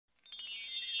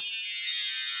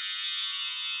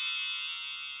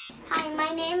Hi,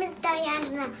 my name is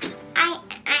Diana.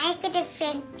 I got a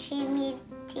friend to meet.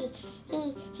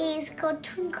 He's called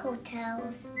Twinkle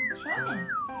Toes. Show me.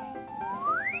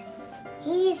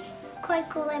 He's quite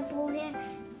cool. I bought him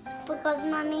because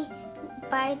Mummy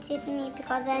bited me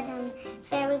because I done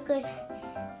very good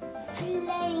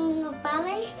playing of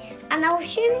ballet. And I'll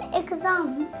show you an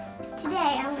exam.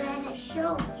 Today I'm going to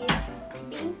show you.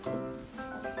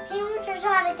 He will just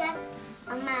try to guess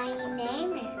what my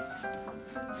name is.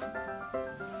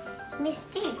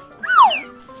 Misty.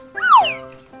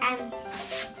 And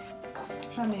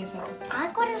Show me your certificate.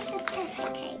 I got a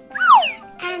certificate.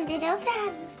 And it also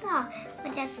has a star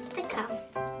with a sticker.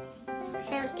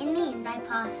 So it means I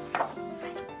passed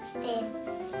the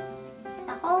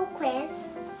whole quiz.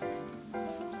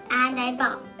 And I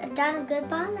done a good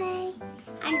ballet.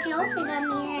 And she also done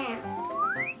my hair.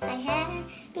 My hair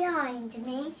behind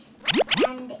me.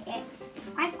 And it's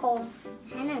quite cool.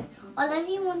 I know. All of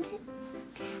you want it.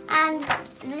 And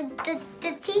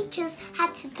the teachers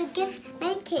had to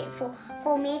make it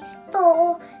for me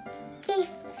for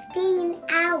 15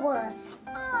 hours.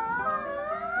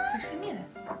 50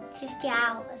 minutes. 50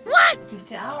 hours. What?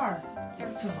 50 hours?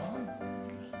 It's too long.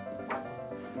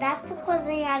 That's because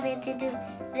they had to do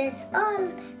this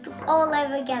all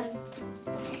over again.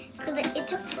 Because it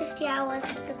took 50 hours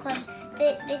because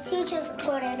the teachers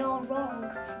got it all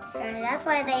wrong. So that's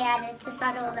why they had to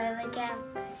start all over again.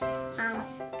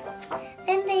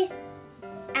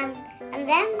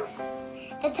 Then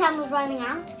the time was running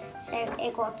out, so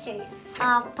it got to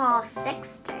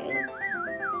 6:30 too.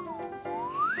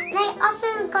 And I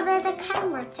also got the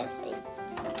camera to see.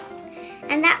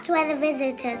 And that's where the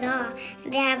visitors are.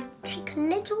 They have to take a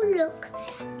little look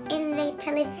in the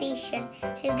television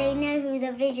so they know who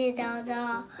the visitors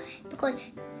are. Because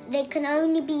they can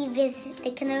only be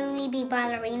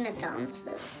ballerina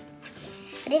dancers.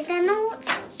 But if they're not,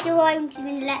 she won't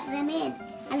even let them in.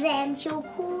 And then she'll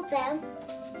call them.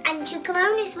 And you can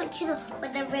only switch it off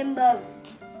with a remote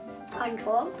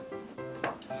control.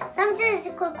 Sometimes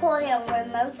you could call it a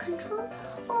remote control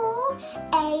or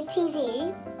a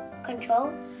TV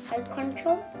control, remote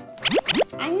control.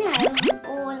 I know,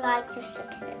 or like the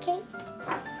certificate.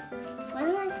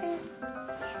 Where's my friend?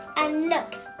 And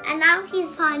look, and now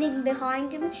he's hiding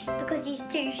behind him because he's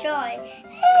too shy.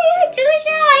 Hey, you're too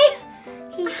shy!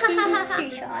 He's too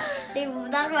shy. So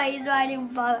that's why he's hiding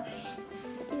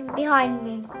behind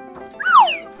me.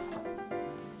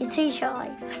 He's too shy.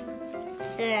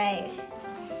 So,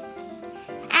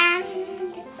 and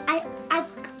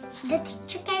the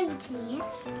teacher gave it to me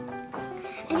it.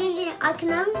 And I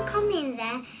can only come in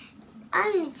there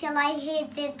only till I hear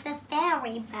the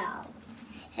fairy bell.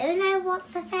 Who knows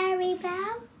what's a fairy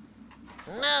bell?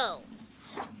 No.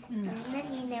 None of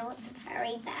you know what's a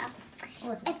fairy bell.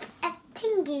 What is It's a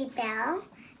tingy bell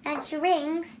that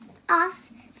rings us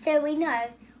so we know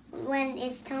when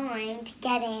it's time to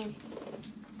get in.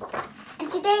 And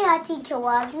today our teacher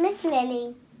was Miss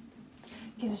Lily.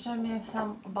 Can you show me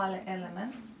some ballet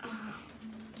elements?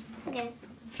 Okay.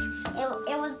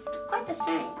 It was quite the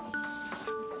same.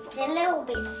 It's a little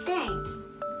bit same.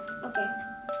 Okay.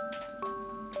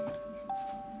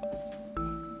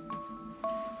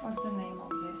 What's the name of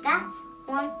this? That's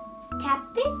one. Tap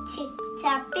it, two.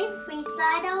 Tap it, free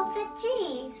slide off the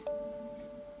cheese.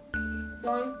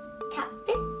 One. Tap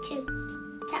it, two.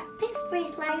 Tap it, free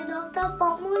slide off the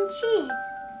bottom and cheese.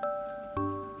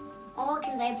 Or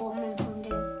can say bottom and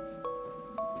fondue.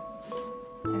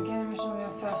 And can you show me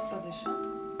your first position?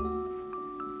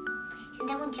 And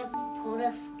then we just pull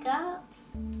the skirts.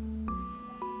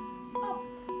 Oh,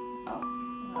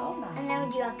 well done. And then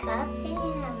we do a curtsy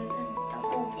and the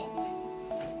whole bit.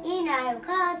 You know,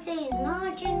 curtsies,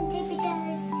 marching, tippy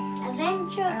toes,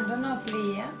 adventure, I don't know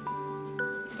plie.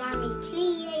 dummy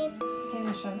plies. Can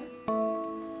you show me?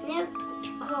 Nope,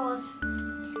 because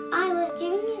I was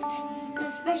doing it in a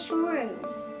special room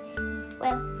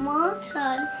with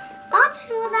Martin.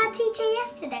 Martin was our teacher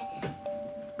yesterday.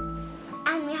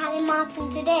 And we had a Martin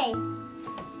today.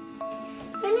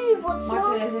 Who knew what's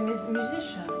Martin is a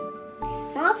musician.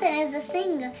 Martin is a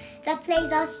singer that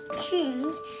plays us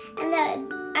tunes, and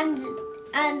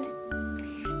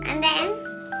then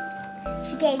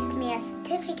she gave me a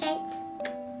certificate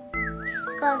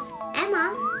because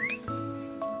Emma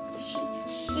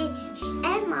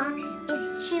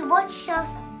she watches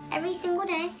us every single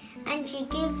day, and she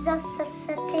gives us a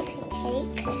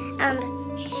certificate, and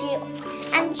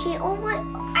she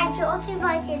also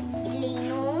invited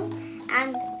Eleanor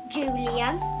and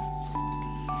Julia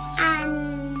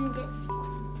and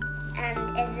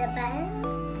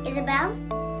Isabel.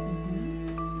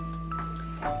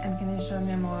 And And can you show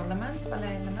me more elements,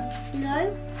 ballet elements?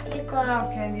 No, because... How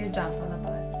can you jump on a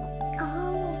ballet?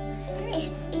 Oh,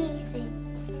 it's easy.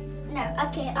 No,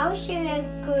 okay, I'll show you a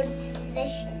good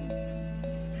position.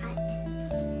 Right.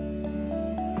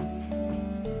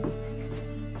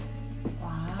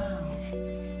 Wow,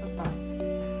 super.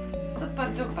 Super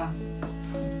duper.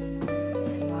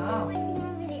 Wow.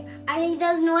 And he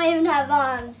does not even have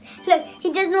arms. Look,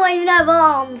 he does not even have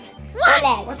arms. Or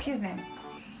legs. What's his name?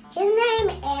 His name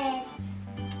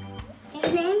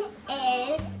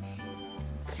is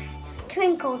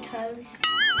Twinkle Toes.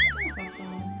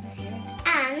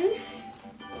 And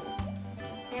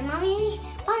my mummy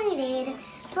bought it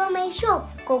from a shop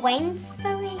called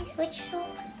Wainsbury's. Which shop?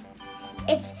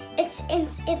 It's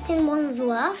in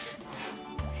Wandsworth,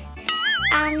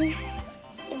 and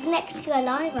it's next to a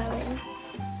library.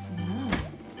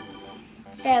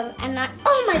 So, and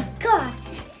oh my god!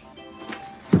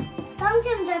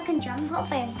 Sometimes I can jump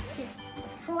off it,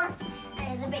 and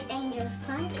it's a bit dangerous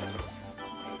climbing.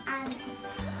 And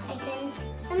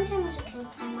sometimes you can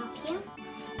climb up here.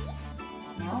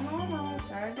 No, it's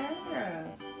very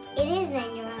dangerous. It is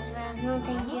dangerous, but it's not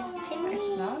dangerous to me.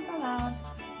 It's not allowed.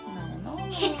 No.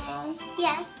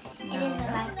 Yes, it is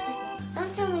allowed.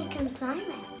 Sometimes we can climb it.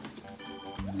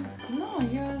 No,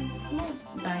 you're smart,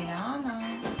 Diana.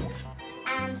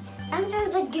 And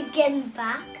sometimes I can get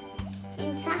back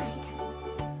inside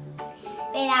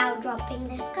without dropping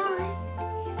this guy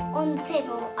on the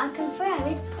table. I can throw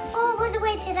it all the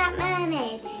way to that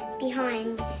mermaid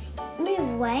behind. Move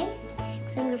away,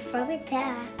 because I'm going to throw it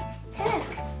there. Look.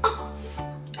 Oh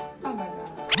my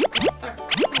god. You're stuck.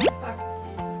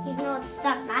 He's not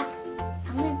stuck back.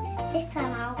 This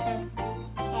time I'll go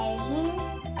carry him.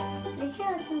 The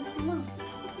chair can come up.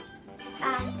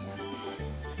 And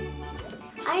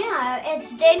I know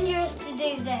it's dangerous to do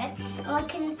this, but I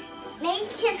can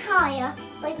make it higher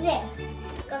like this.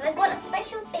 Because I've got a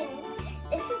special thing.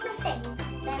 This is the thing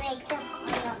that makes it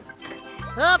higher.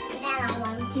 Oops. Then I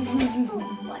won't even do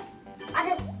it. I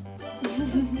just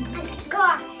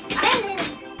God,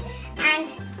 and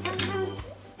sometimes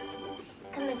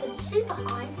I can make it super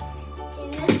high to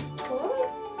this tall,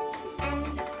 and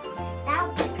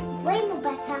that'll be way more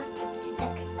better.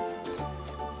 Look,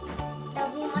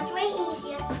 that'll be much way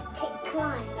easier to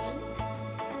climbing,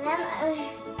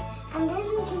 and then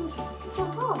we can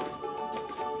jump off.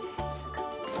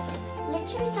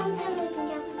 Literally, sometimes we can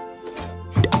jump.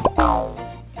 Now,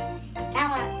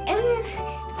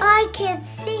 bye kids.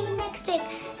 See you next week.